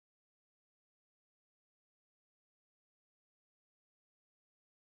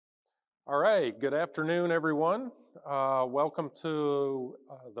All right, good afternoon, everyone. Welcome to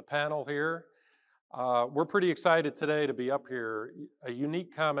the panel here. We're pretty excited today to be up here. A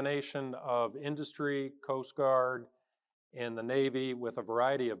unique combination of industry, Coast Guard, and the Navy with a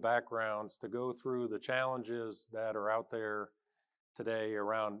variety of backgrounds to go through the challenges that are out there today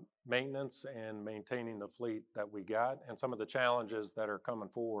around maintenance and maintaining the fleet that we got and some of the challenges that are coming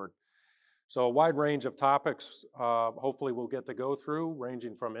forward. So a wide range of topics, hopefully we'll get to go through,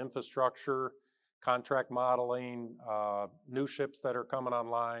 ranging from infrastructure, contract modeling, new ships that are coming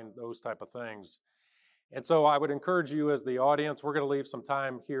online, those type of things. And so I would encourage you as the audience, we're going to leave some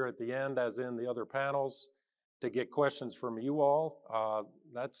time here at the end, as in the other panels, to get questions from you all.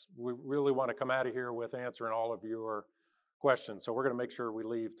 We really want to come out of here with answering all of your questions. So we're going to make sure we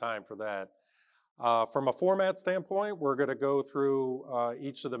leave time for that. From a format standpoint, we're going to go through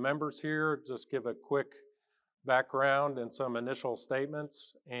each of the members here, just give a quick background and some initial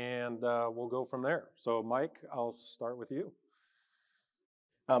statements, and we'll go from there. So Mike, I'll start with you.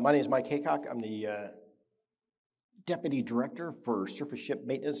 My name is Mike Haycock. I'm the Deputy Director for Surface Ship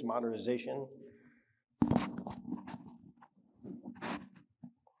Maintenance Modernization.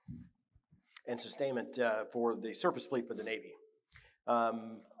 And sustainment for the surface fleet for the Navy.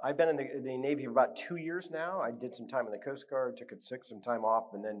 I've been in the Navy for about 2 years now. I did some time in the Coast Guard, took some time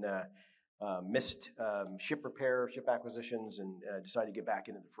off, and then missed ship repair, ship acquisitions, and decided to get back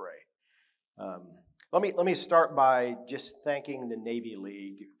into the fray. Let me start by just thanking the Navy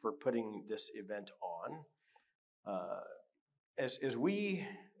League for putting this event on. As we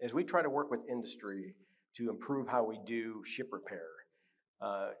try to work with industry to improve how we do ship repair,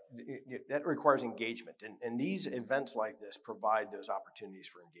 that requires engagement, and these events like this provide those opportunities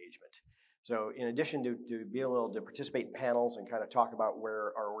for engagement. So in addition to being able to participate in panels and kind of talk about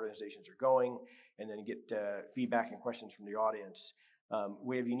where our organizations are going, and then get feedback and questions from the audience,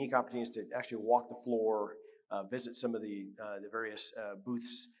 we have unique opportunities to actually walk the floor, visit some of the various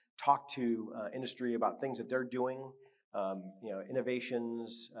booths, talk to industry about things that they're doing,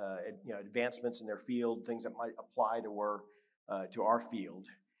 innovations, advancements in their field, things that might apply to our field,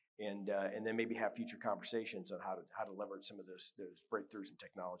 and then maybe have future conversations on how to leverage some of those breakthroughs in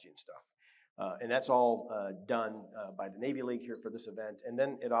technology and stuff. And that's all done by the Navy League here for this event. And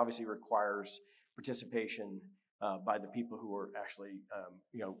then it obviously requires participation by the people who are actually,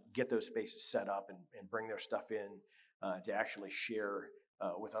 get those spaces set up and bring their stuff in to actually share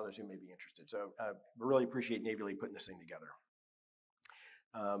with others who may be interested. So we really appreciate Navy League putting this thing together.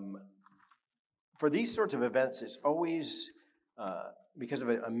 For these sorts of events, it's always because of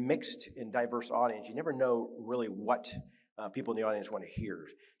a mixed and diverse audience, you never know really what people in the audience want to hear.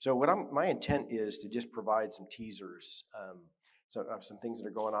 So my intent is to just provide some teasers, some things that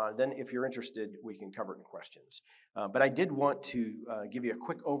are going on. And then if you're interested, we can cover it in questions. But I did want to give you a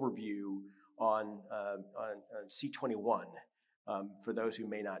quick overview on C21 for those who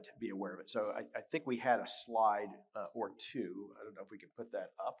may not be aware of it. So I think we had a slide or two. I don't know if we can put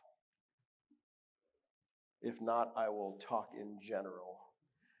that up. If not, I will talk in general.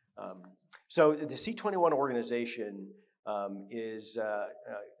 So the C21 organization consists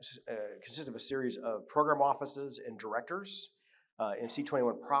of a series of program offices and directors in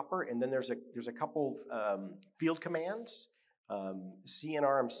C21 proper, and then there's a couple field commands.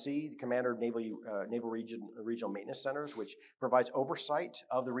 CNRMC, the Commander of Naval Regional Maintenance Centers, which provides oversight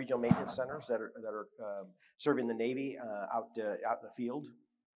of the regional maintenance centers that are serving the Navy out in the field.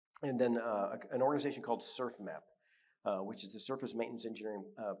 And then an organization called SURFMEP, which is the Surface Maintenance Engineering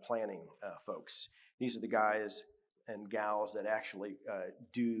Planning folks. These are the guys and gals that actually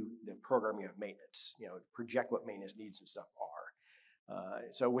do the programming of maintenance, project what maintenance needs and stuff are.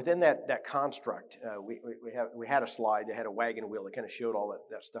 So within that construct, we had a slide that had a wagon wheel that kind of showed all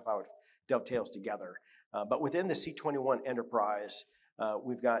that stuff how it dovetails together. But within the C21 enterprise,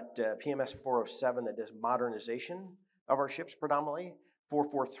 we've got PMS 407 that does modernization of our ships predominantly.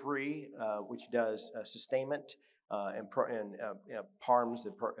 443, which does sustainment and PARMs,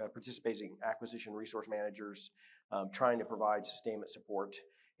 the participating acquisition resource managers, trying to provide sustainment support.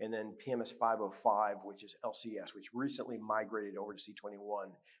 And then PMS 505, which is LCS, which recently migrated over to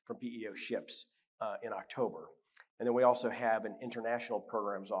C21 from PEO ships in October. And then we also have an international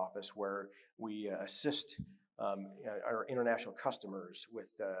programs office where we assist our international customers with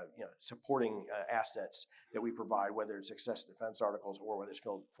supporting assets that we provide, whether it's excess defense articles or whether it's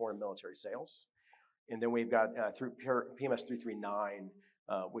foreign military sales. And then we've got through PMS 339,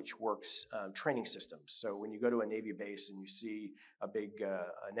 which works training systems. So when you go to a Navy base and you see a big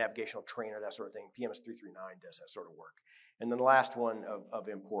navigational trainer, that sort of thing, PMS 339 does that sort of work. And then the last one of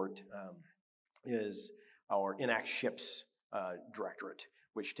import is our INAC ships Directorate,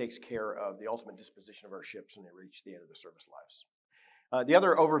 which takes care of the ultimate disposition of our ships when they reach the end of their service lives. The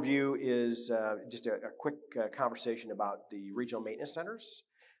other overview is just a quick conversation about the regional maintenance centers.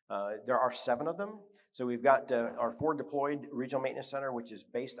 There are 7 of them. So we've got our forward deployed regional maintenance center, which is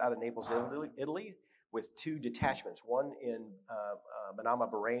based out of Naples, Italy, with 2 detachments, one in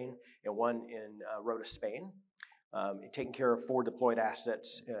Manama, Bahrain, and one in Rota, Spain, taking care of forward deployed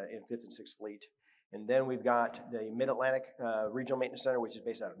assets in 5th and 6th Fleet. And then we've got the Mid-Atlantic Regional Maintenance Center, which is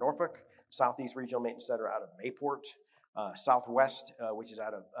based out of Norfolk, Southeast Regional Maintenance Center out of Mayport, Southwest, which is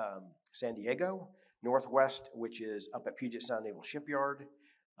out of San Diego, Northwest, which is up at Puget Sound Naval Shipyard,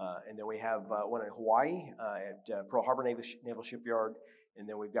 and then we have one in Hawaii at Pearl Harbor Naval Shipyard, and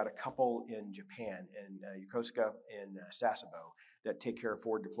then we've got a couple in Japan, in Yokosuka and Sasebo, that take care of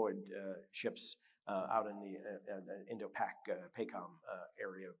forward deployed ships out in the Indo-Pac PACOM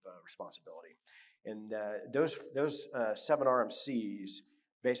area of responsibility. And those 7 RMCs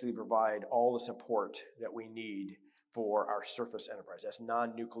basically provide all the support that we need for our surface enterprise. That's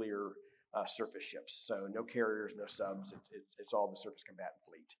non-nuclear surface ships. So no carriers, no subs. It's all the surface combatant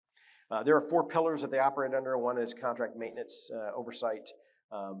fleet. There are 4 pillars that they operate under. One is contract maintenance oversight,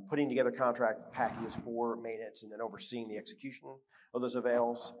 putting together contract packages for maintenance, and then overseeing the execution of those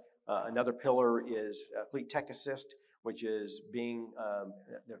avails. Another pillar is Fleet Tech Assist, which is being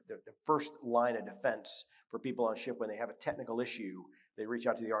the first line of defense for people on ship when they have a technical issue. They reach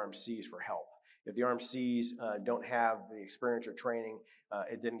out to the RMCs for help. If the RMCs don't have the experience or training,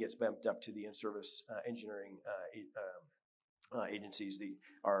 it then gets bumped up to the in-service engineering agencies,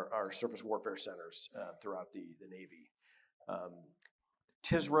 our surface warfare centers throughout the Navy.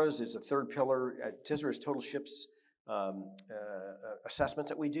 TSRAs is the 3rd pillar. TSRA is total ships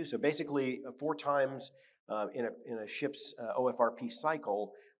assessments that we do. So basically, 4 times in a ship's OFRP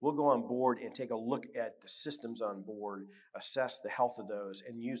cycle, we'll go on board and take a look at the systems on board, assess the health of those,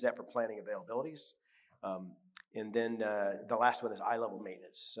 and use that for planning availabilities. And then the last one is eye-level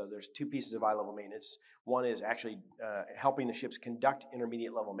maintenance. So there's 2 pieces of eye-level maintenance. One is actually helping the ships conduct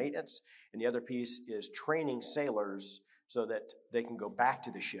intermediate level maintenance, and the other piece is training sailors so that they can go back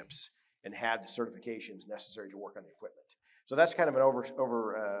to the ships and have the certifications necessary to work on the equipment. So that's kind of an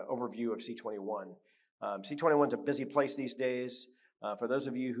overview of C21. C21 is a busy place these days. For those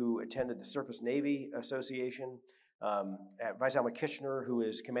of you who attended the Surface Navy Association, Vice Admiral Kitchener, who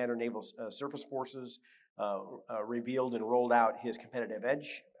is Commander Naval Surface Forces, revealed and rolled out his Competitive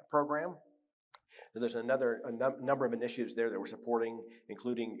Edge program. So there's a number of initiatives there that we're supporting,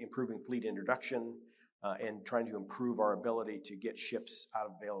 including improving fleet introduction and trying to improve our ability to get ships out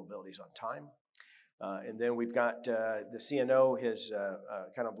of availabilities on time. And then we've got the CNO has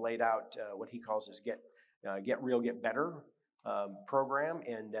kind of laid out what he calls his Get Real, Get Better program,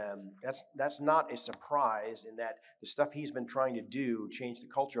 and that's not a surprise in that the stuff he's been trying to do, change the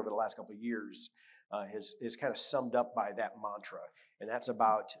culture over the last couple of years, is kind of summed up by that mantra, and that's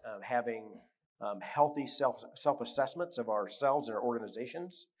about having healthy self-assessments of ourselves and our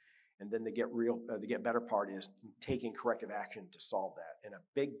organizations. And then the get better part is taking corrective action to solve that. And a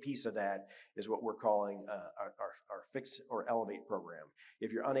big piece of that is what we're calling our Fix or Elevate program.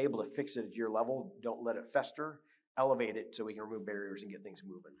 If you're unable to fix it at your level, don't let it fester. Elevate it so we can remove barriers and get things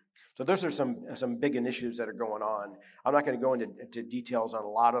moving. So those are some big initiatives that are going on. I'm not going to go into details on a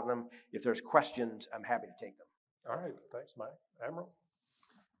lot of them. If there's questions, I'm happy to take them. All right, thanks, Mike. Admiral?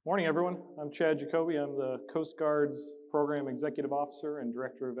 Morning, everyone. I'm Chad Jacoby. I'm the Coast Guard's Program Executive Officer and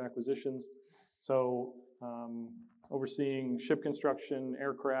Director of Acquisitions. So overseeing ship construction,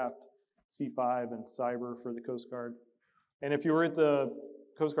 aircraft, C5, and cyber for the Coast Guard. And if you were at the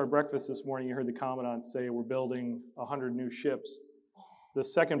Coast Guard breakfast this morning, you heard the Commandant say we're building 100 new ships. The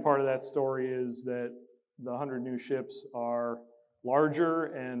second part of that story is that the 100 new ships are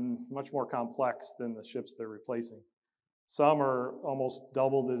larger and much more complex than the ships they're replacing. Some are almost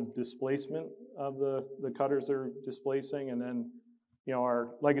double the displacement of the cutters they're displacing, and then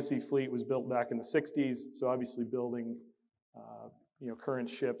our legacy fleet was built back in the 60s, so obviously building current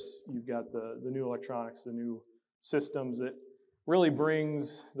ships, you've got the new electronics, the new systems that really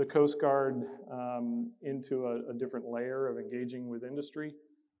brings the Coast Guard into a different layer of engaging with industry.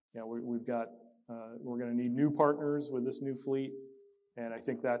 We're going to need new partners with this new fleet, and I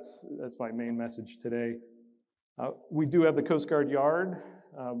think that's my main message today. We do have the Coast Guard Yard,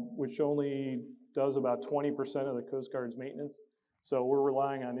 which only does about 20% of the Coast Guard's maintenance. So we're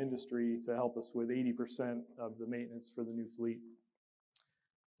relying on industry to help us with 80% of the maintenance for the new fleet.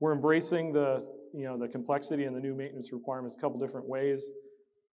 We're embracing the complexity and the new maintenance requirements a couple different ways.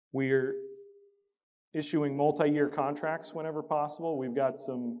 We're issuing multi-year contracts whenever possible. We've got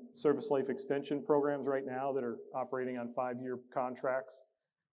some service life extension programs right now that are operating on 5-year contracts.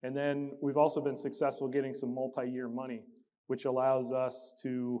 And then we've also been successful getting some multi-year money, which allows us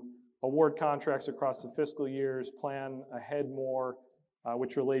to award contracts across the fiscal years, plan ahead more,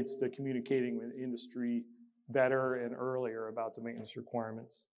 which relates to communicating with industry better and earlier about the maintenance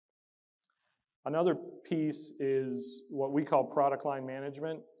requirements. Another piece is what we call product line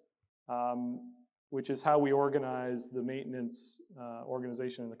management, which is how we organize the maintenance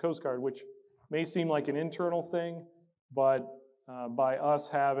organization in the Coast Guard, which may seem like an internal thing, but by us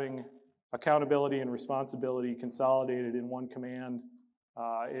having accountability and responsibility consolidated in one command,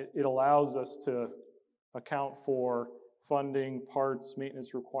 it allows us to account for funding, parts,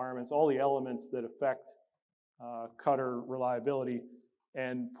 maintenance requirements, all the elements that affect cutter reliability,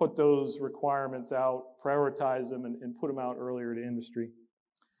 and put those requirements out, prioritize them, and put them out earlier to industry.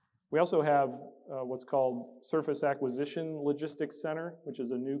 We also have what's called Surface Acquisition Logistics Center, which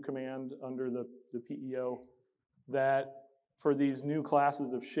is a new command under the PEO that, for these new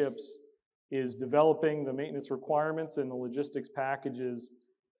classes of ships, is developing the maintenance requirements and the logistics packages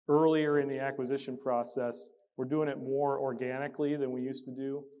earlier in the acquisition process. We're doing it more organically than we used to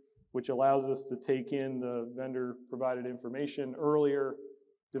do, which allows us to take in the vendor-provided information earlier,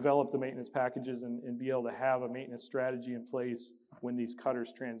 develop the maintenance packages, and be able to have a maintenance strategy in place when these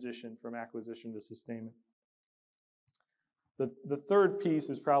cutters transition from acquisition to sustainment. The third piece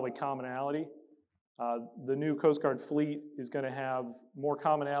is probably commonality. The new Coast Guard fleet is going to have more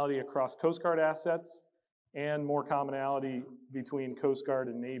commonality across Coast Guard assets and more commonality between Coast Guard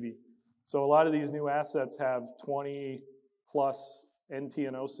and Navy. So a lot of these new assets have 20 plus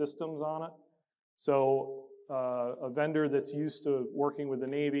NTNO systems on it. So a vendor that's used to working with the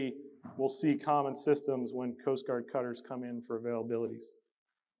Navy will see common systems when Coast Guard cutters come in for availabilities.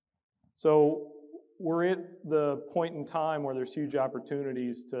 So we're at the point in time where there's huge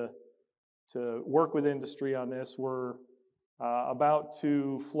opportunities to work with industry on this. We're about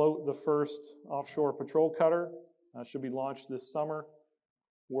to float the first offshore patrol cutter. Should be launched this summer.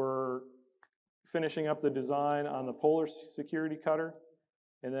 We're finishing up the design on the Polar Security Cutter.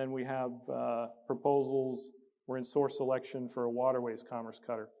 And then we have proposals. We're in source selection for a Waterways Commerce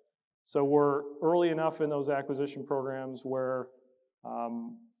Cutter. So we're early enough in those acquisition programs where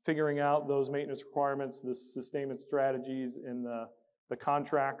figuring out those maintenance requirements, the sustainment strategies, and the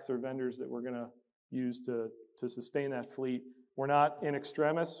contracts or vendors that we're going to use to sustain that fleet. We're not in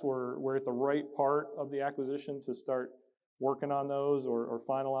extremis. We're at the right part of the acquisition to start working on those or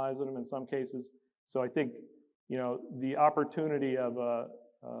finalizing them in some cases. So I think, you know, the opportunity of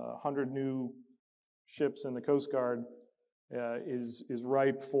 100 new ships in the Coast Guard is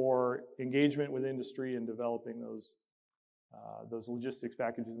ripe for engagement with industry and developing those logistics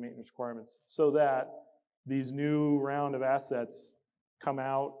packages and maintenance requirements so that these new round of assets come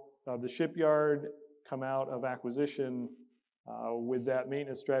out of the shipyard, come out of acquisition with that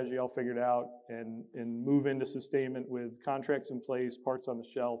maintenance strategy all figured out, and move into sustainment with contracts in place, parts on the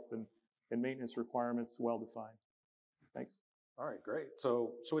shelf, and maintenance requirements well defined. Thanks. All right, great.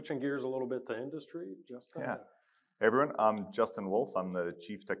 So switching gears a little bit to industry, Justin. Yeah. Hey everyone, I'm Justin Wolf. I'm the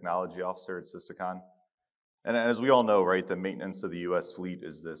Chief Technology Officer at Systicon. And as we all know, right, the maintenance of the U.S. fleet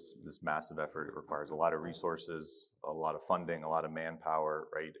is this massive effort. It requires a lot of resources, a lot of funding, a lot of manpower,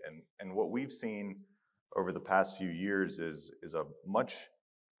 right? And what we've seen over the past few years is a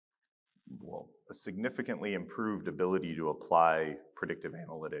significantly improved ability to apply predictive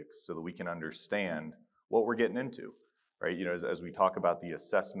analytics so that we can understand what we're getting into, right? You know, as we talk about the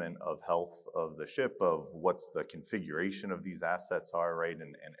assessment of health of the ship, of what's the configuration of these assets are, right?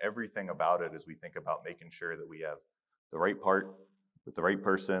 And everything about it as we think about making sure that we have the right part with the right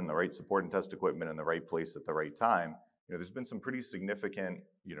person, the right support and test equipment in the right place at the right time. You know, there's been some pretty significant,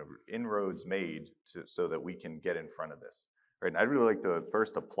 you know, inroads made so that we can get in front of this, right? And I'd really like to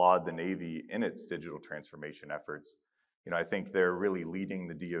first applaud the Navy in its digital transformation efforts. You know, I think they're really leading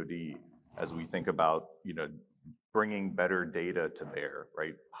the DoD as we think about, you know, bringing better data to bear,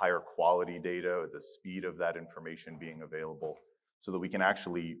 right? Higher quality data, the speed of that information being available so that we can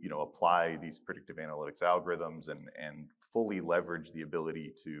actually, you know, apply these predictive analytics algorithms and fully leverage the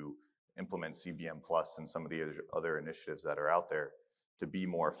ability to implement CBM Plus and some of the other initiatives that are out there to be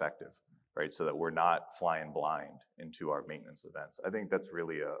more effective, right? So that we're not flying blind into our maintenance events. I think that's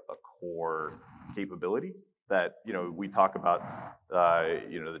really a core capability that, you know, we talk about,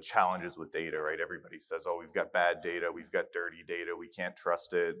 you know, the challenges with data, right? Everybody says, oh, we've got bad data, we've got dirty data, we can't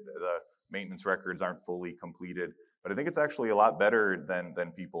trust it, the maintenance records aren't fully completed. But I think it's actually a lot better than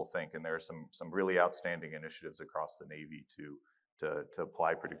people think, and there are some really outstanding initiatives across the Navy to to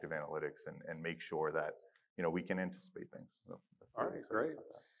apply predictive analytics and make sure that, you know, we can anticipate things. So All really right, excited great. about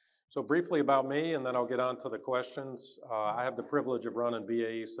that. So briefly about me, and then I'll get on to the questions. I have the privilege of running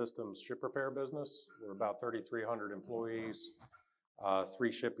BAE Systems ship repair business. We're about 3,300 employees,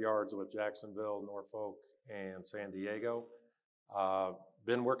 3 shipyards with Jacksonville, Norfolk, and San Diego.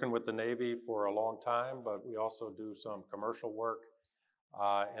 Been working with the Navy for a long time, but we also do some commercial work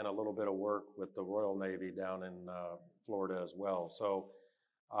and a little bit of work with the Royal Navy down in Florida as well. So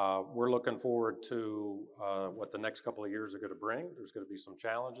we're looking forward to what the next couple of years are going to bring. There's going to be some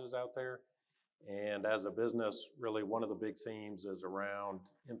challenges out there. And as a business, really one of the big themes is around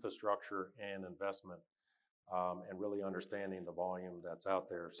infrastructure and investment and really understanding the volume that's out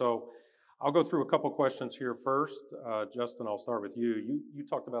there. So I'll go through a couple questions here first. Justin, I'll start with you. You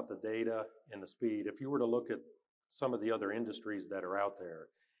talked about the data and the speed. If you were to look at some of the other industries that are out there,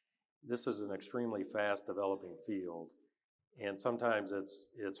 this is an extremely fast developing field. And sometimes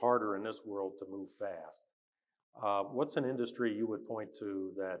it's harder in this world to move fast. What's an industry you would point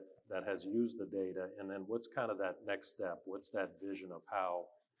to that has used the data, and then what's kind of that next step? What's that vision of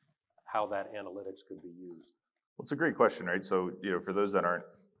how that analytics could be used? Well, it's a great question, right? So, you know, for those that aren't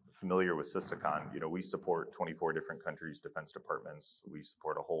familiar with Systicon, you know, we support 24 different countries' defense departments. We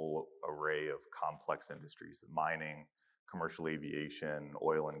support a whole array of complex industries: mining, commercial aviation,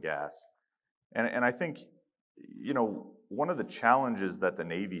 oil and gas. And I think, you know, one of the challenges that the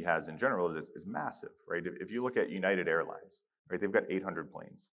Navy has in general is massive, right? If you look at United Airlines, right, they've got 800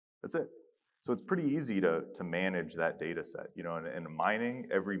 planes. That's it. So it's pretty easy to manage that data set. You know, in mining,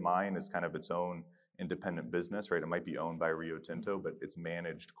 every mine is kind of its own independent business, right? It might be owned by Rio Tinto, but it's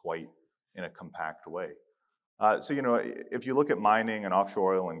managed quite in a compact way. So, you know, if you look at mining and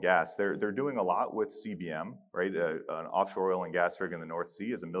offshore oil and gas, they're doing a lot with CBM, right? An offshore oil and gas rig in the North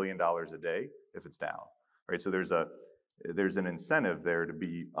Sea is $1 million a day if it's down, right? So there's an incentive there to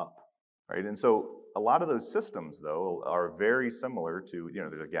be up, right? And so a lot of those systems, though, are very similar to, you know,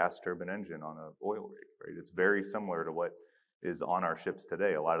 there's a gas turbine engine on an oil rig, right? It's very similar to what is on our ships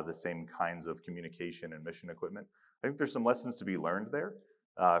today, a lot of the same kinds of communication and mission equipment. I think there's some lessons to be learned there,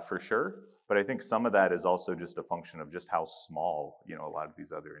 for sure, but I think some of that is also just a function of just how small, you know, a lot of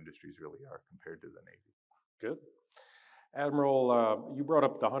these other industries really are compared to the Navy. Good. Admiral, you brought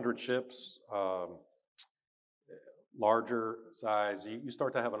up the 100 ships, larger size. You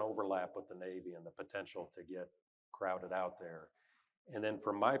start to have an overlap with the Navy and the potential to get crowded out there. And then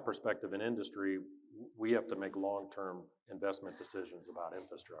from my perspective in industry, we have to make long-term investment decisions about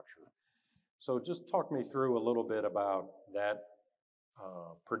infrastructure. So just talk me through a little bit about that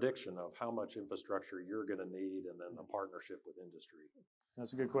prediction of how much infrastructure you're going to need and then the partnership with industry.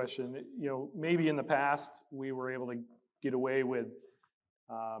 That's a good question. You know, maybe in the past we were able to get away with,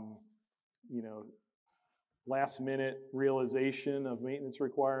 you know, last minute realization of maintenance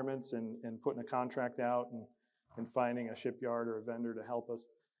requirements and putting a contract out and finding a shipyard or a vendor to help us.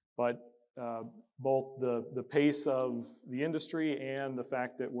 But both the pace of the industry and the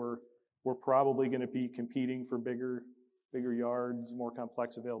fact that we're probably going to be competing for bigger yards, more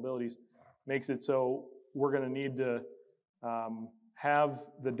complex availabilities, makes it so we're going to need to have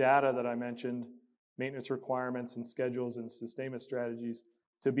the data that I mentioned, maintenance requirements and schedules and sustainment strategies,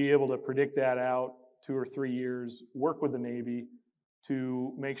 to be able to predict that out 2 or 3 years, work with the Navy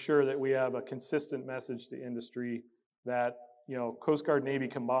to make sure that we have a consistent message to industry that, you know, Coast Guard, Navy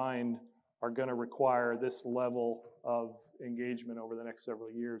combined are going to require this level of engagement over the next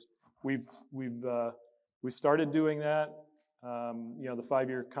several years. We've started doing that. You know, the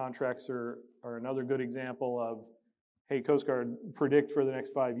 5-year contracts are another good example of, hey, Coast Guard, predict for the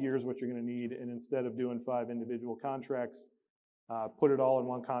next 5 years what you're going to need, and instead of doing 5 individual contracts, put it all in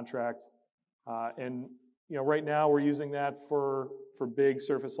one contract. And you know, right now we're using that for big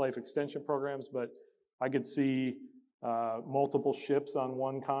surface life extension programs, but I could see multiple ships on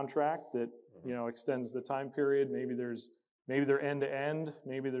one contract that, you know, extends the time period. Maybe they're end to end.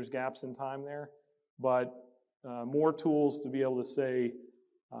 Maybe there's gaps in time there, but more tools to be able to say,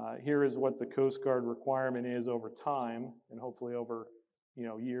 here is what the Coast Guard requirement is over time, and hopefully over, you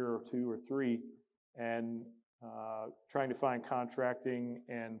know, year or 2 or 3, and trying to find contracting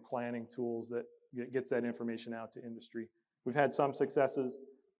and planning tools that gets that information out to industry. We've had some successes,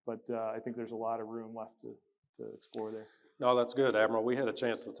 but I think there's a lot of room left to explore there. No, that's good, Admiral. We had a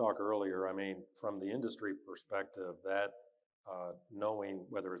chance to talk earlier. I mean, from the industry perspective, that knowing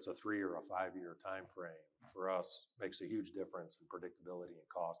whether it's a 3 or a 5-year time frame for us makes a huge difference in predictability and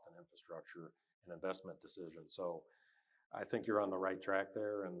cost and infrastructure and investment decisions. So I think you're on the right track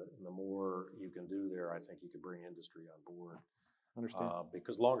there, and the more you can do there, I think you can bring industry on board. Understand.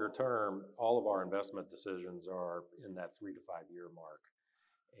 Because longer term, all of our investment decisions are in that 3 to 5 year mark.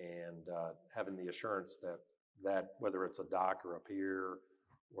 And having the assurance that whether it's a dock or a pier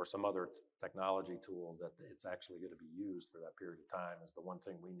or some other technology tool, that it's actually going to be used for that period of time is the one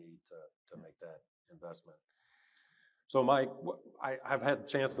thing we need to make that investment. So Mike, I've had a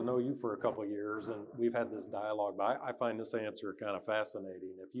chance to know you for a couple of years, and we've had this dialogue, but I find this answer kind of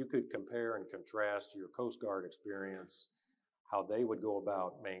fascinating. If you could compare and contrast your Coast Guard experience, how they would go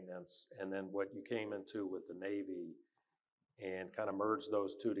about maintenance, and then what you came into with the Navy, and kind of merge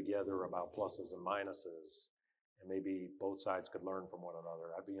those two together about pluses and minuses, and maybe both sides could learn from one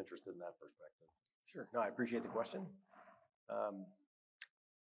another. I'd be interested in that perspective. Sure. No, I appreciate the question.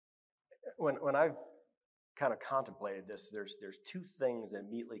 When I've kind of contemplated this, there's two things that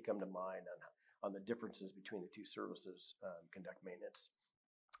immediately come to mind on the differences between the two services conduct maintenance.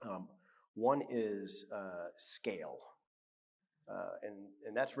 One is scale,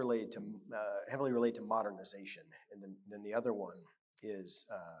 and that's related to heavily related to modernization, and then the other one is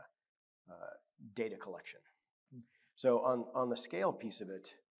data collection. So on the scale piece of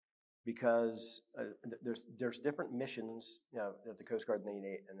it, because there's different missions, that the Coast Guard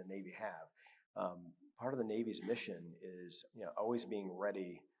and the Navy have. Part of the Navy's mission is always being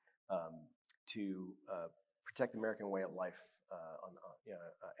ready to protect the American way of life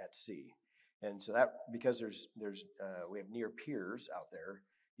at sea, and so that because we have near peers out there,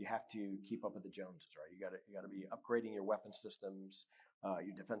 you have to keep up with the Joneses, right? You got to be upgrading your weapon systems,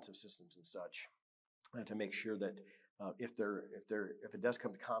 your defensive systems, and such, to make sure that if it does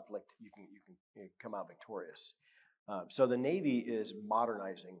come to conflict, you can come out victorious. So the Navy is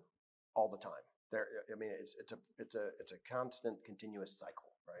modernizing all the time. It's a constant, continuous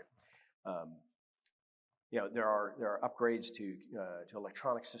cycle, right? There are upgrades to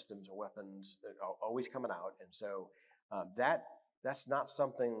electronic systems and weapons that are always coming out, and so that's not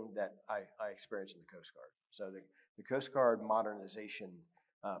something that I experience in the Coast Guard. So the Coast Guard modernization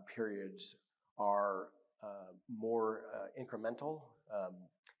periods are more incremental,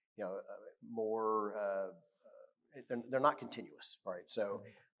 they're not continuous, right? So.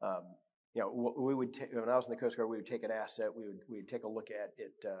 We would when I was in the Coast Guard, we would take an asset, we would take a look at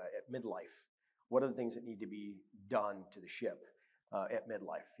it at midlife. What are the things that need to be done to the ship at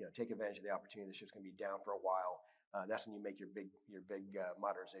midlife? Take advantage of the opportunity. The ship's going to be down for a while. That's when you make your big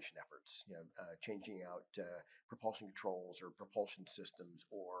modernization efforts. Changing out propulsion controls or propulsion systems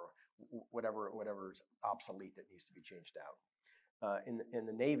or whatever is obsolete that needs to be changed out. In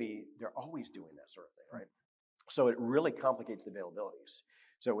the Navy, they're always doing that sort of thing, right? So it really complicates the availabilities.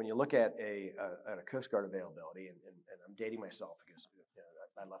 So when you look at a Coast Guard availability, and I'm dating myself because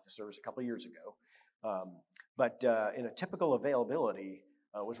I left the service a couple of years ago, but in a typical availability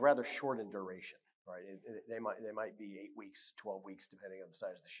was rather short in duration, right? They might be 8 weeks, 12 weeks, depending on the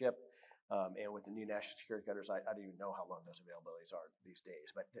size of the ship. And with the new national security cutters, I don't even know how long those availabilities are these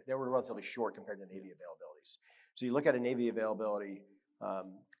days, but they were relatively short compared to Navy availabilities. So you look at a Navy availability,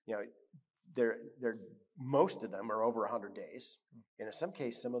 most of them are over 100 days, and in some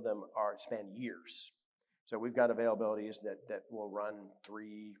cases, some of them span years. So we've got availabilities that will run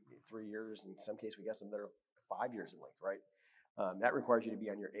three years. In some cases, we got some that are 5 years in length, right? That requires you to be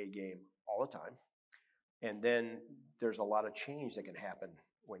on your A game all the time, and then there's a lot of change that can happen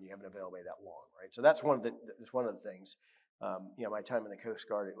when you have an availability that long, right? So that's one of the things. My time in the Coast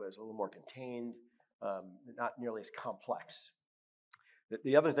Guard, it was a little more contained, not nearly as complex.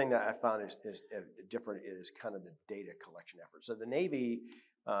 The other thing that I found is different is kind of the data collection effort. So the Navy,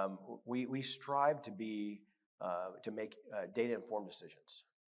 we strive to make data-informed decisions.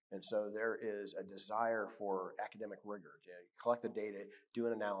 And so there is a desire for academic rigor to collect the data, do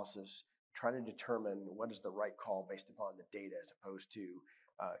an analysis, try to determine what is the right call based upon the data as opposed to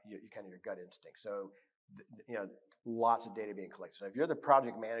your gut instinct. So lots of data being collected. So if you're the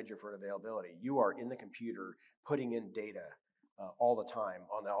project manager for an availability, you are in the computer putting in data all the time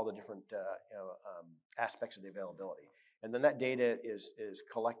on all the different aspects of the availability. And then that data is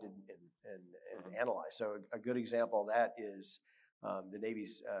collected and analyzed. So a good example of that is the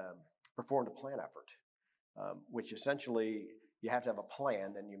Navy's performed a plan effort, which essentially you have to have a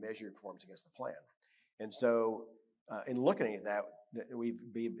plan, then you measure your performance against the plan. And so in looking at that, we've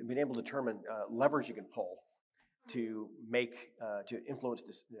been able to determine levers you can pull to influence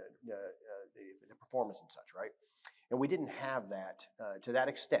the performance and such, right? And we didn't have that to that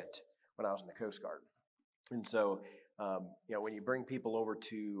extent when I was in the Coast Guard. And so, when you bring people over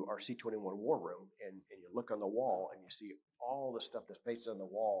to our C-21 war room and you look on the wall and you see all the stuff that's pasted on the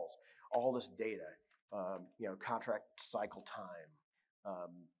walls, all this data, contract cycle time,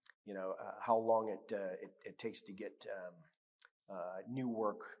 how long it takes to get new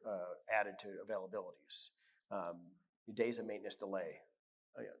work added to availabilities. Days of maintenance delay,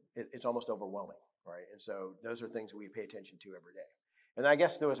 it's almost overwhelming, right? And so those are things that we pay attention to every day. And I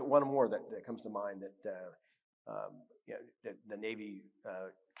guess there was one more that comes to mind that the Navy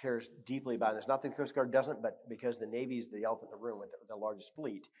cares deeply about. And it's not that the Coast Guard doesn't, but because the Navy's the elephant in the room with the largest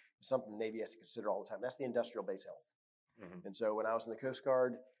fleet, it's something the Navy has to consider all the time. That's the industrial base health. Mm-hmm. And so when I was in the Coast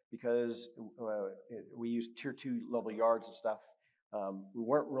Guard, because we used tier 2 level yards and stuff, we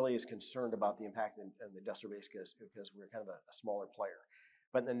weren't really as concerned about the impact in the industrial base because we were kind of a smaller player.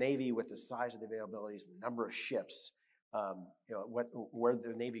 But in the Navy, with the size of the availabilities, the number of ships, where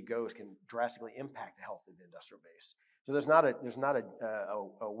the Navy goes can drastically impact the health of the industrial base. So there's not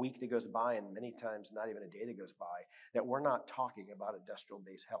a week that goes by, and many times not even a day that goes by, that we're not talking about industrial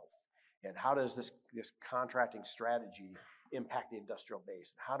base health. And how does this contracting strategy impact the industrial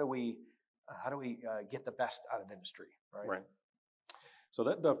base? How do we get the best out of industry, right? Right. So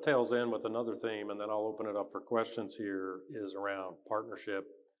that dovetails in with another theme, and then I'll open it up for questions here, is around partnership,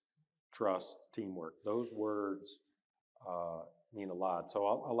 trust, teamwork. Those words mean a lot. So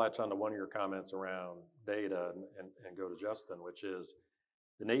I'll latch on to one of your comments around data and go to Justin, which is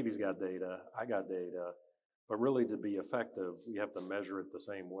the Navy's got data, I got data, but really to be effective, we have to measure it the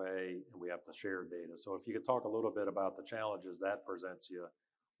same way and we have to share data. So if you could talk a little bit about the challenges that presents you,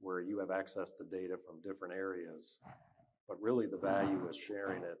 where you have access to data from different areas, but really the value is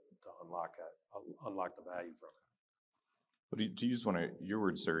sharing it to unlock the value from it. But to use one of your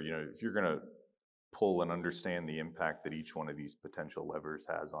words, sir, if you're going to pull and understand the impact that each one of these potential levers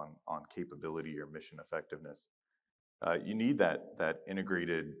has on capability or mission effectiveness, you need that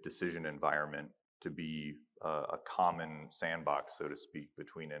integrated decision environment to be a common sandbox, so to speak,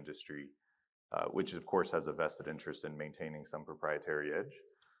 between industry, which of course has a vested interest in maintaining some proprietary edge,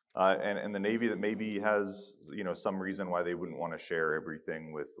 and the Navy that maybe has some reason why they wouldn't want to share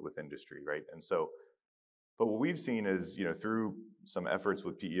everything with industry, right? And so, but what we've seen is through some efforts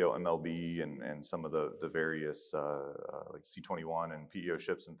with PEO MLB and some of the various like C-21 and PEO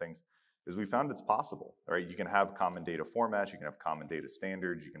ships and things, is we found it's possible, right? You can have common data formats, you can have common data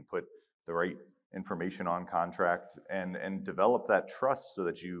standards, you can put the right information on contract and develop that trust so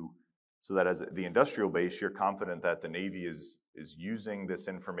that as the industrial base, you're confident that the Navy is using this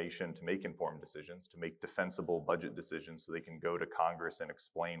information to make informed decisions, to make defensible budget decisions, so they can go to Congress and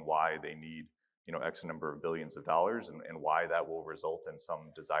explain why they need X number of billions of dollars and why that will result in some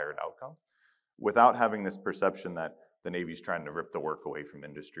desired outcome, without having this perception that the Navy's trying to rip the work away from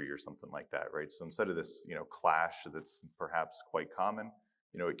industry or something like that, right? So instead of this clash that's perhaps quite common,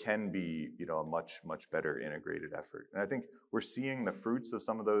 it can be a much better integrated effort. And I think we're seeing the fruits of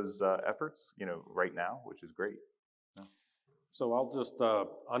some of those efforts right now, which is great. Yeah. So I'll just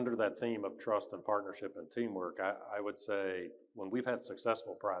under that theme of trust and partnership and teamwork, I would say when we've had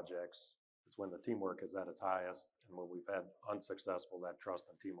successful projects, it's when the teamwork is at its highest, and when we've had unsuccessful, that trust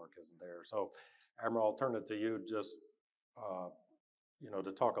and teamwork isn't there. So Admiral, I'll turn it to you just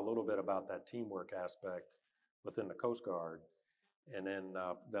to talk a little bit about that teamwork aspect within the Coast Guard. And then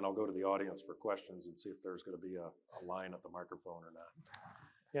I'll go to the audience for questions and see if there's going to be a line at the microphone or not.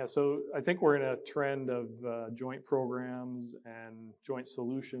 Yeah, so I think we're in a trend of joint programs and joint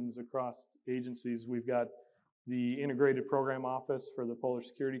solutions across agencies. We've got the Integrated Program Office for the Polar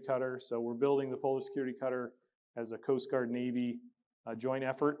Security Cutter. So we're building the Polar Security Cutter as a Coast Guard Navy joint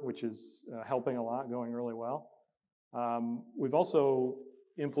effort, which is helping a lot, going really well. We've also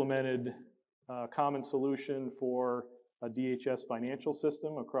implemented a common solution for a DHS financial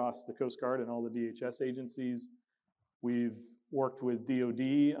system across the Coast Guard and all the DHS agencies. We've worked with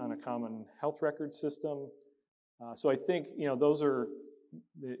DoD on a common health record system. So I think,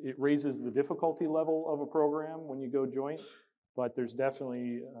 it raises the difficulty level of a program when you go joint, but there's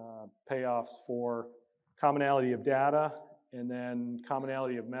definitely payoffs for commonality of data, and then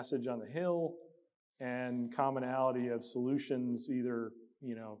commonality of message on the Hill, and commonality of solutions, either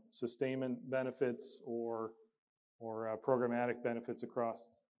sustainment benefits or programmatic benefits across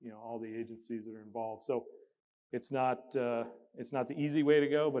all the agencies that are involved. So it's not the easy way to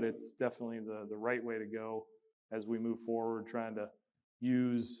go, but it's definitely the right way to go as we move forward, trying to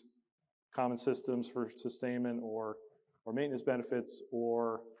use common systems for sustainment or maintenance benefits,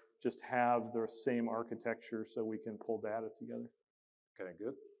 or just have the same architecture so we can pull data together. Okay,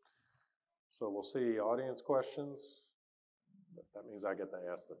 good. So we'll see audience questions. That means I get to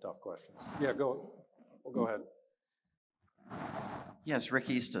ask the tough questions. Yeah, go ahead. Yes, Rick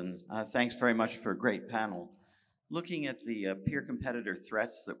Easton. Thanks very much for a great panel. Looking at the peer competitor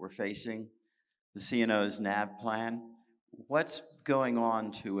threats that we're facing, the CNO's NAV plan, what's going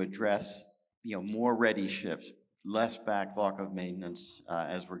on to address more ready ships, less backlog of maintenance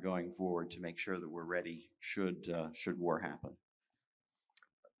as we're going forward to make sure that we're ready should war happen?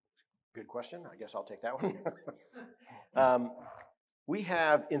 Good question. I guess I'll take that one. We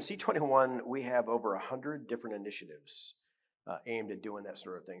have, in C21, we have over 100 different initiatives aimed at doing that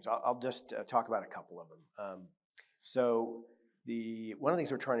sort of things. I'll just talk about a couple of them. So one of the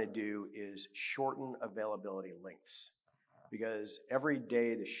things we're trying to do is shorten availability lengths, because every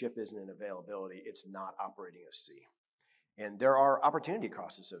day the ship isn't in availability, it's not operating at sea. And there are opportunity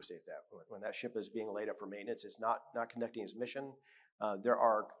costs associated with that. When that ship is being laid up for maintenance, it's not conducting its mission. There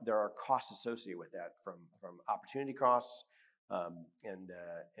are costs associated with that, from opportunity costs and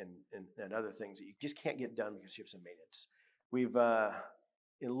other things that you just can't get done because ship's in maintenance. We've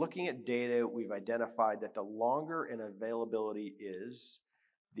in looking at data, we've identified that the longer an availability is,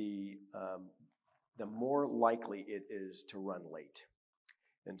 the more likely it is to run late.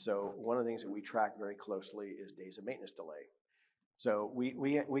 And so one of the things that we track very closely is days of maintenance delay. So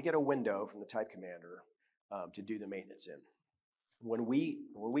we get a window from the type commander to do the maintenance in. When we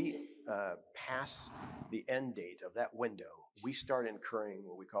pass the end date of that window, we start incurring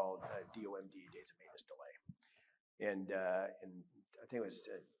what we call DOMD, days of maintenance delay. And I think it was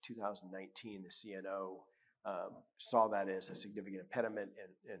 2019, the CNO saw that as a significant impediment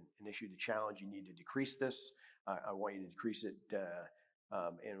and issued the challenge: you need to decrease this. I want you to decrease it,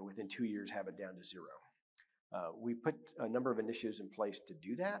 and within 2 years have it down to zero. We put a number of initiatives in place to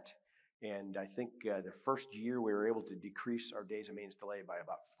do that. And I think the first year we were able to decrease our days of maintenance delay by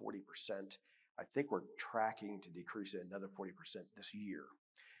about 40%. I think we're tracking to decrease it another 40% this year.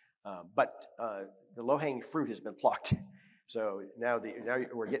 But the low-hanging fruit has been plucked. So now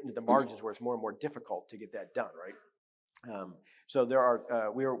we're getting to the margins where it's more and more difficult to get that done, right? So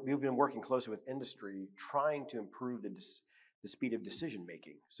we've been working closely with industry, trying to improve the speed of decision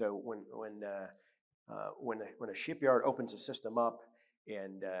making. So when a shipyard opens a system up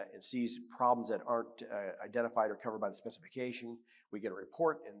and sees problems that aren't identified or covered by the specification, we get a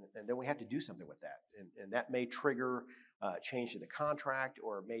report, and then we have to do something with that. And that may trigger change to the contract,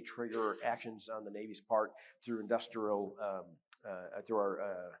 or it may trigger actions on the Navy's part through industrial, through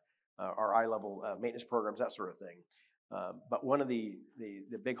our eye-level maintenance programs, that sort of thing. But one of the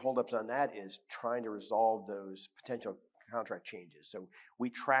big holdups on that is trying to resolve those potential contract changes. So we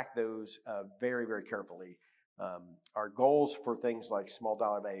track those very, very carefully. Our goals for things like small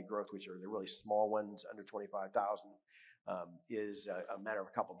dollar value growth, which are the really small ones under 25,000, is a matter of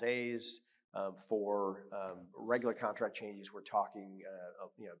a couple days. For regular contract changes, we're talking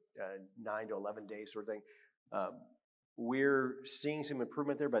 9 to 11 days sort of thing. We're seeing some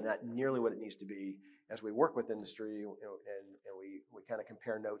improvement there, but not nearly what it needs to be. As we work with industry, and we kind of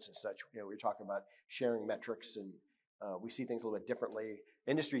compare notes and such, we're talking about sharing metrics, and we see things a little bit differently.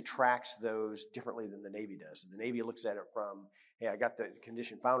 Industry tracks those differently than the Navy does. And the Navy looks at it from, hey, I got the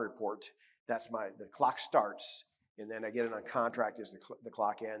condition found report. That's the clock starts, and then I get it on contract as the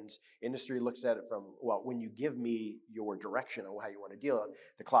clock ends. Industry looks at it from, well, when you give me your direction on how you want to deal with it,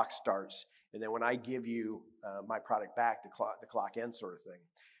 the clock starts, and then when I give you my product back, the clock ends, sort of thing.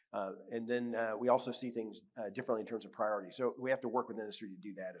 And then we also see things differently in terms of priority. So we have to work with industry to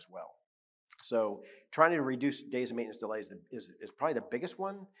do that as well. So trying to reduce days of maintenance delays is probably the biggest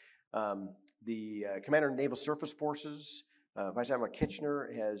one. The Commander of Naval Surface Forces, Vice Admiral Kitchener,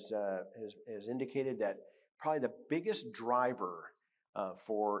 has indicated that probably the biggest driver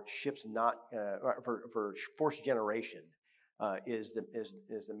for ships not for force generation is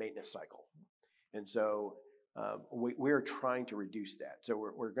the maintenance cycle, and so we're trying to reduce that. So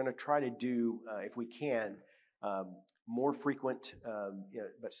we're going to try to do, if we can, more frequent,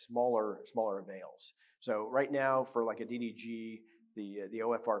 but smaller avails. So right now, for like a DDG, the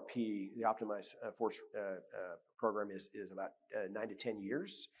OFRP, the Optimized Force Program, is about 9 to 10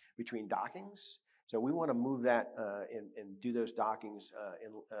 years between dockings. So we want to move that and do those dockings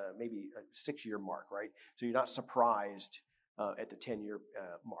in maybe a 6-year mark, right? So you're not surprised at the 10-year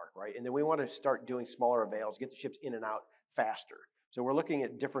mark, right? And then we want to start doing smaller avails, get the ships in and out faster. So we're looking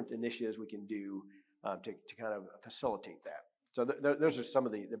at different initiatives we can do to kind of facilitate that. So those are some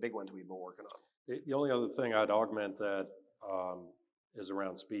of the big ones we've been working on. The only other thing I'd augment that is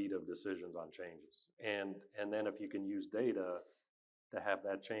around speed of decisions on changes. And then if you can use data to have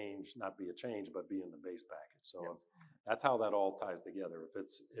that change not be a change, but be in the base package. So Yep. That's how that all ties together.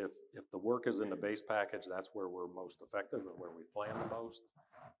 If the work is in the base package, that's where we're most effective and where we plan the most.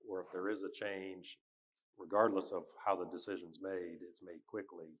 Or if there is a change, regardless of how the decision's made, it's made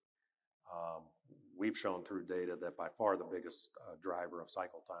quickly. We've shown through data that by far the biggest driver of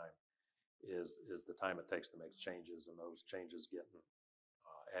cycle time is the time it takes to make changes, and those changes getting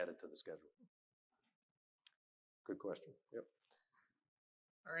added to the schedule. good question. Yep.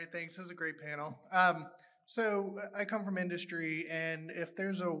 All right, thanks. This is a great panel. So I come from industry, and if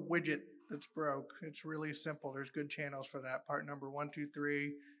there's a widget that's broke, it's really simple. There's good channels for that. Part number 1, 2,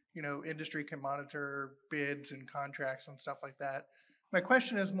 3. Industry can monitor bids and contracts and stuff like that. My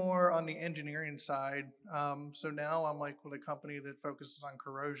question is more on the engineering side. So now I'm like with a company that focuses on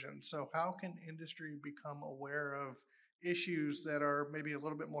corrosion. So how can industry become aware of issues that are maybe a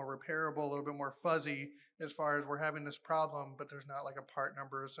little bit more repairable, a little bit more fuzzy as far as we're having this problem, but there's not like a part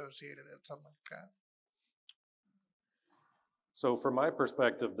number associated with it, something like that? So from my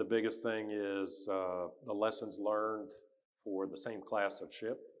perspective, the biggest thing is the lessons learned for the same class of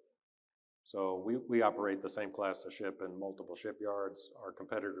ship. So we operate the same class of ship in multiple shipyards. Our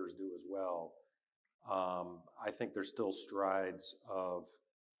competitors do as well. I think there's still strides of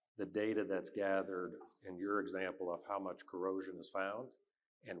the data that's gathered in your example of how much corrosion is found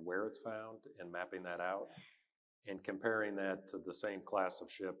and where it's found and mapping that out and comparing that to the same class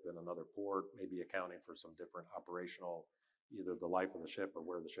of ship in another port, maybe accounting for some different operational, either the life of the ship or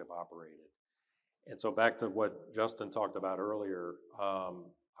where the ship operated. And so back to what Justin talked about earlier,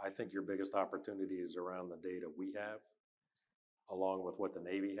 I think your biggest opportunity is around the data we have, along with what the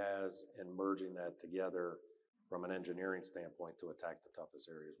Navy has, and merging that together from an engineering standpoint to attack the toughest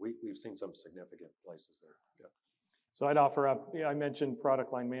areas. We've seen some significant places there. Yeah. So I'd offer up, I mentioned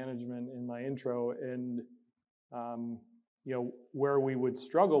product line management in my intro, and where we would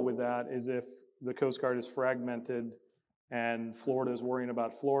struggle with that is if the Coast Guard is fragmented and Florida is worrying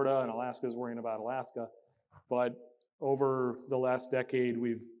about Florida and Alaska is worrying about Alaska. But over the last decade,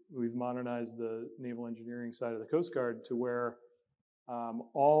 we've modernized the naval engineering side of the Coast Guard to where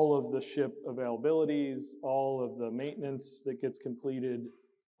all of the ship availabilities, all of the maintenance that gets completed,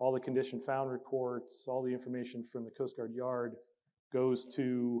 all the condition found reports, all the information from the Coast Guard Yard goes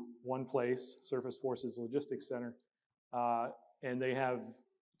to one place, Surface Forces Logistics Center, and they have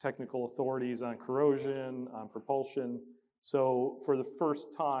technical authorities on corrosion, on propulsion. So for the first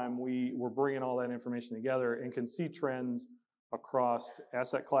time, we're bringing all that information together and can see trends across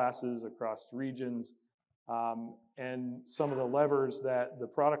asset classes, across regions, and some of the levers that the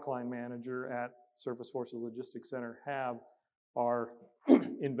product line manager at Surface Forces Logistics Center have are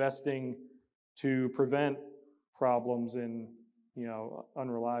investing to prevent problems in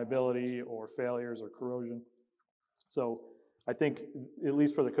unreliability or failures or corrosion. So I think, at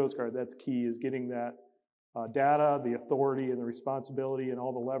least for the Coast Guard, that's key, is getting that data, the authority and the responsibility and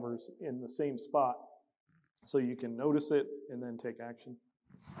all the levers in the same spot so you can notice it and then take action.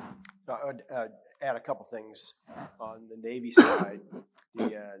 I would add a couple things. On the Navy side,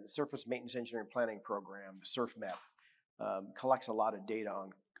 the Surface Maintenance Engineering Planning Program, SURFMEP, collects a lot of data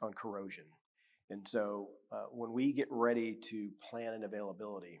on corrosion. And so when we get ready to plan an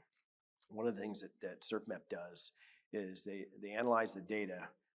availability, one of the things that SURFMEP does is they analyze the data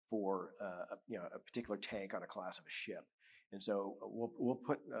for a particular tank on a class of a ship. And so we'll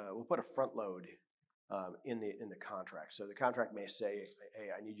put a front load in the contract. So the contract may say, hey,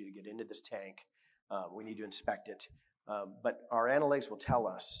 I need you to get into this tank. We need to inspect it. But our analytics will tell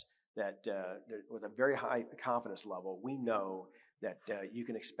us that with a very high confidence level, we know that you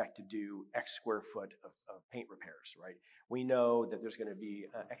can expect to do X square foot of paint repairs, right? We know that there's going to be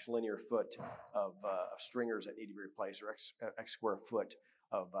X linear foot of stringers that need to be replaced, or X square foot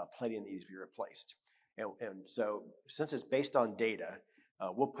of plating that needs to be replaced. And so since it's based on data,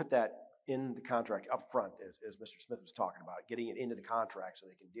 we'll put that in the contract up front, as Mr. Smith was talking about, getting it into the contract so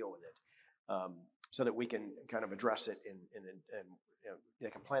they can deal with it, so that we can kind of address it and they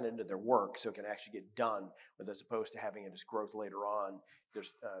can plan it into their work so it can actually get done, as opposed to having it as growth later on.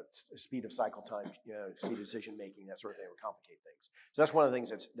 There's speed of cycle time, speed of decision making, that sort of thing would complicate things. So that's one of the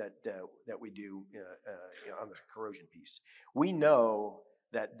things that we do on the corrosion piece. We know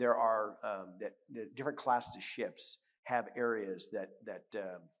that there are that the different classes of ships have areas that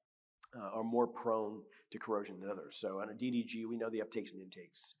are more prone to corrosion than others. So on a DDG, we know the uptakes and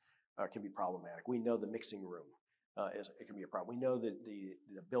intakes can be problematic. We know the mixing room it can be a problem. We know that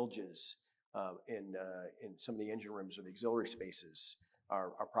the bilges in some of the engine rooms or the auxiliary spaces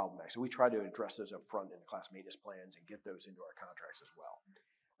are problematic. So we try to address those up front in the class maintenance plans and get those into our contracts as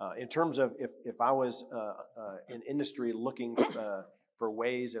well. In terms of if I was in industry looking for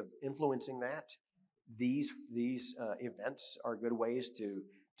ways of influencing that, these events are good ways to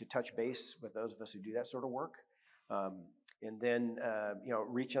touch base with those of us who do that sort of work. And then,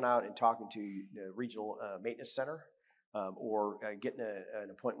 reaching out and talking to the regional maintenance center or getting an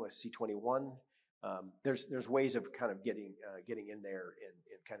appointment with C21. There's ways of kind of getting in there and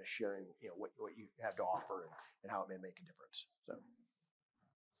kind of sharing, what you have to offer and how it may make a difference. So.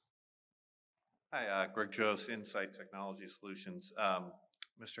 Hi, Greg Jost, Insight Technology Solutions.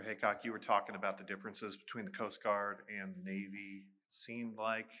 Mr. Haycock, you were talking about the differences between the Coast Guard and the Navy. It seemed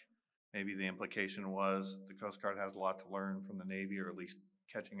like maybe the implication was the Coast Guard has a lot to learn from the Navy, or at least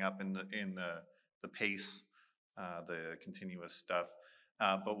catching up in the pace, the continuous stuff.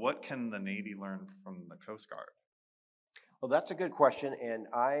 But what can the Navy learn from the Coast Guard? Well, that's a good question, and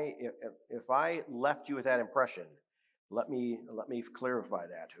if I left you with that impression, let me clarify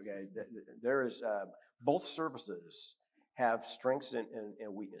that. Okay, there is both services have strengths and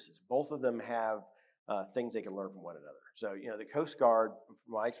weaknesses. Both of them have things they can learn from one another. So the Coast Guard,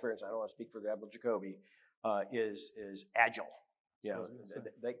 from my experience, I don't want to speak for Admiral Jacoby, is agile.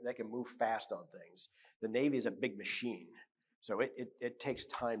 They can move fast on things. The Navy is a big machine, so it takes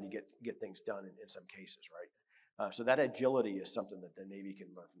time to get things done in some cases, right? So that agility is something that the Navy can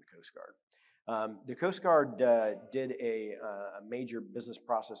learn from the Coast Guard. The Coast Guard did a major business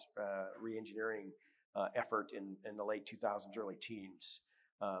process re-engineering effort in the late 2000s, early teens,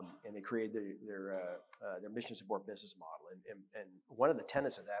 and they created their mission support business model. And one of the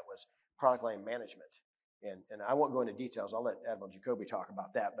tenets of that was product line management. And I won't go into details. I'll let Admiral Jacoby talk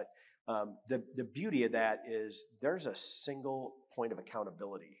about that. But the beauty of that is there's a single point of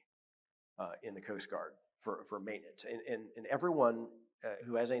accountability in the Coast Guard for maintenance. And everyone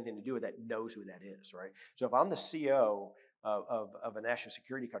who has anything to do with that knows who that is, right? So if I'm the CO of a national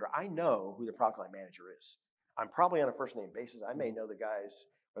security cutter, I know who the product line manager is. I'm probably on a first name basis. I may know the guy's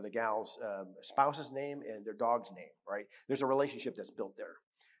or the gal's spouse's name and their dog's name, right? There's a relationship that's built there.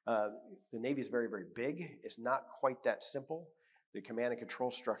 The Navy is very, very big. It's not quite that simple. The command and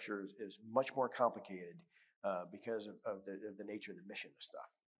control structure is much more complicated because of the nature of the mission and stuff.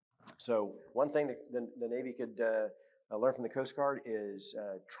 So one thing that the Navy could learn from the Coast Guard is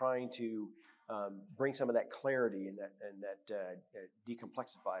trying to bring some of that clarity and that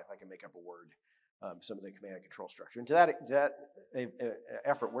decomplexify, if I can make up a word, some of the command and control structure. And to that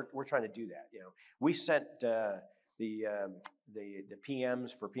effort, we're trying to do that. We sent the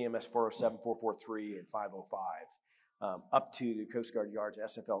PMs for PMS 407, 443, and 505 up to the Coast Guard Yard to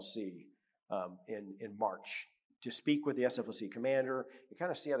SFLC in March to speak with the SFLC commander and kind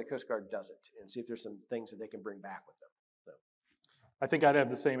of see how the Coast Guard does it and see if there's some things that they can bring back with them. So. I think I'd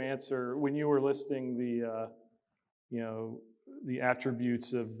have the same answer. When you were listing the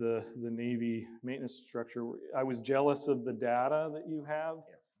attributes of the Navy maintenance structure, I was jealous of the data that you have,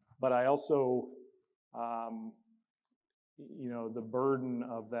 but I also, the burden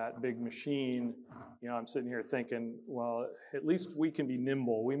of that big machine, I'm sitting here thinking, well, at least we can be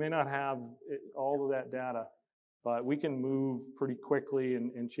nimble. We may not have all of that data, but we can move pretty quickly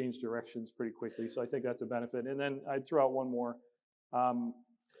and change directions pretty quickly. So I think that's a benefit. And then I'd throw out one more.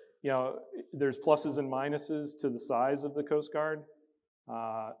 There's pluses and minuses to the size of the Coast Guard.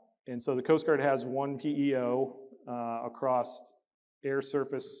 And so the Coast Guard has one PEO across air,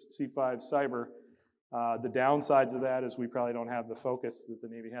 surface, C5, cyber. The downsides of that is we probably don't have the focus that the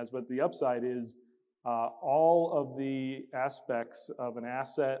Navy has. But the upside is all of the aspects of an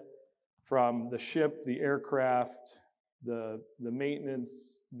asset, from the ship, the aircraft, the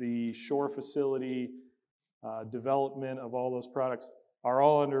maintenance, the shore facility, development of all those products, are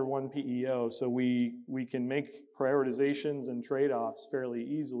all under one PEO. So we can make prioritizations and trade-offs fairly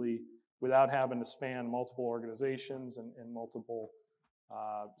easily without having to span multiple organizations and multiple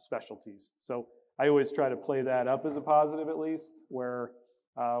specialties. So I always try to play that up as a positive, at least, where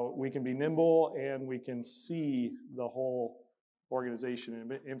we can be nimble and we can see the whole organization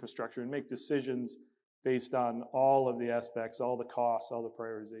and infrastructure and make decisions based on all of the aspects, all the costs, all the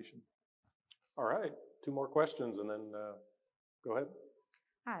prioritization. All right, 2 more questions and then go ahead.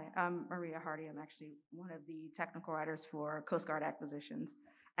 Hi, I'm Maria Hardy. I'm actually one of the technical writers for Coast Guard Acquisitions.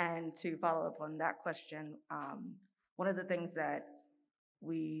 And to follow up on that question, one of the things that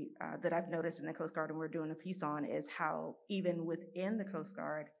that I've noticed in the Coast Guard and we're doing a piece on is how even within the Coast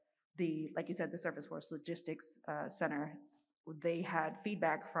Guard, like you said, the Surface Force Logistics Center, they had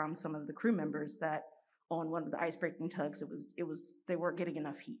feedback from some of the crew members that on one of the icebreaking tugs, they weren't getting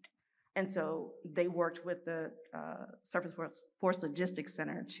enough heat. And so they worked with the Surface Force Logistics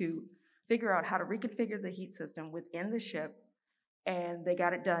Center to figure out how to reconfigure the heat system within the ship. And they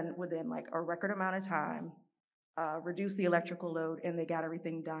got it done within like a record amount of time, reduce the electrical load, and they got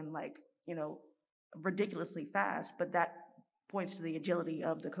everything done ridiculously fast. But that points to the agility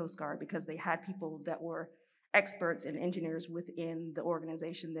of the Coast Guard because they had people that were experts and engineers within the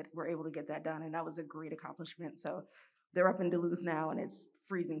organization that were able to get that done. And that was a great accomplishment. So they're up in Duluth now and it's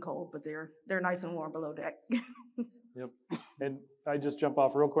freezing cold, but they're nice and warm below deck. Yep. And I just jump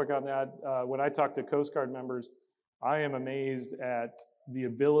off real quick on that. When I talk to Coast Guard members, I am amazed at the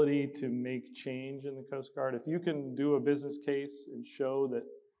ability to make change in the Coast Guard. If you can do a business case and show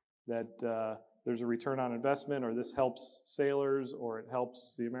that there's a return on investment, or this helps sailors, or it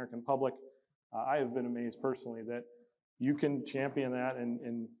helps the American public, I have been amazed personally that you can champion that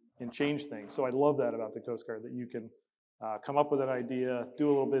and change things. So I love that about the Coast Guard, that you can come up with an idea, do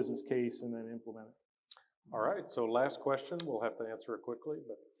a little business case, and then implement it. All right, so last question, we'll have to answer it quickly,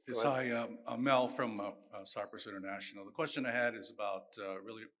 but Yes, hi, I'm Mel from Cypress International. The question I had is about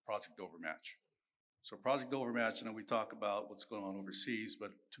really Project Overmatch. So Project Overmatch, I know we talk about what's going on overseas, but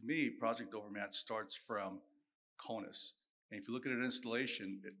to me, Project Overmatch starts from CONUS. And if you look at an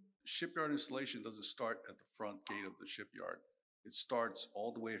installation, shipyard installation doesn't start at the front gate of the shipyard. It starts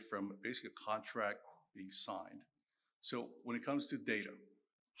all the way from basically a contract being signed. So when it comes to data,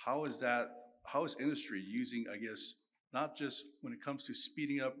 how is industry using, I guess, not just when it comes to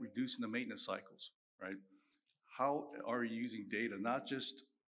speeding up, reducing the maintenance cycles, right? How are you using data, not just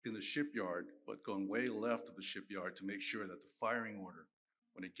in the shipyard, but going way left of the shipyard to make sure that the firing order,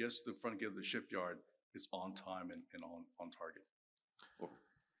 when it gets to the front gate of the shipyard, is on time and on target?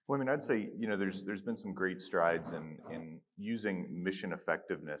 Well, I mean, I'd say, you know, there's been some great strides in using mission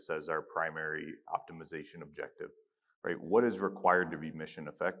effectiveness as our primary optimization objective, right? What is required to be mission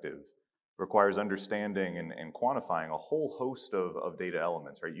effective requires understanding and quantifying a whole host of data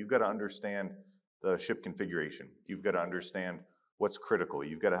elements, right? You've got to understand the ship configuration. You've got to understand what's critical.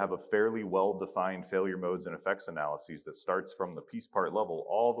 You've got to have a fairly well-defined failure modes and effects analyses that starts from the piece part level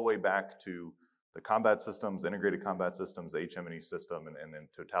all the way back to the combat systems, integrated combat systems, the HM&E system, and then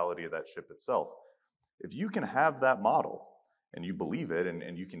totality of that ship itself. If you can have that model and you believe it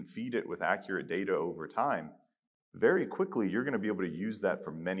and you can feed it with accurate data over time, very quickly you're going to be able to use that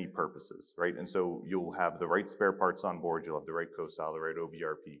for many purposes, right? And so you'll have the right spare parts on board, you'll have the right COSAL, the right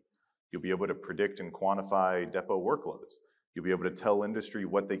OBRP. You'll be able to predict and quantify depot workloads. You'll be able to tell industry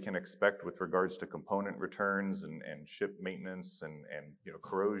what they can expect with regards to component returns and ship maintenance and you know,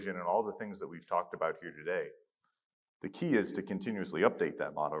 corrosion and all the things that we've talked about here today. The key is to continuously update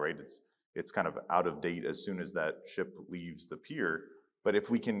that model, right? It's kind of out of date as soon as that ship leaves the pier. But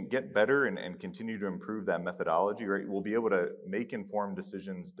if we can get better and continue to improve that methodology, right, we'll be able to make informed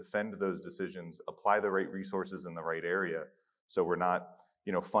decisions, defend those decisions, apply the right resources in the right area, so we're not,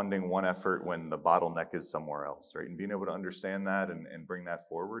 you know, funding one effort when the bottleneck is somewhere else, right? And being able to understand that and bring that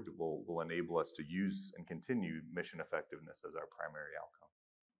forward will enable us to use and continue mission effectiveness as our primary outcome.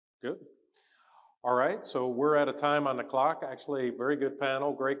 good. All right, so we're at a time on the clock. Actually, very good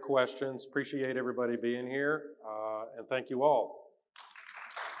panel, great questions. Appreciate everybody being here, and thank you all.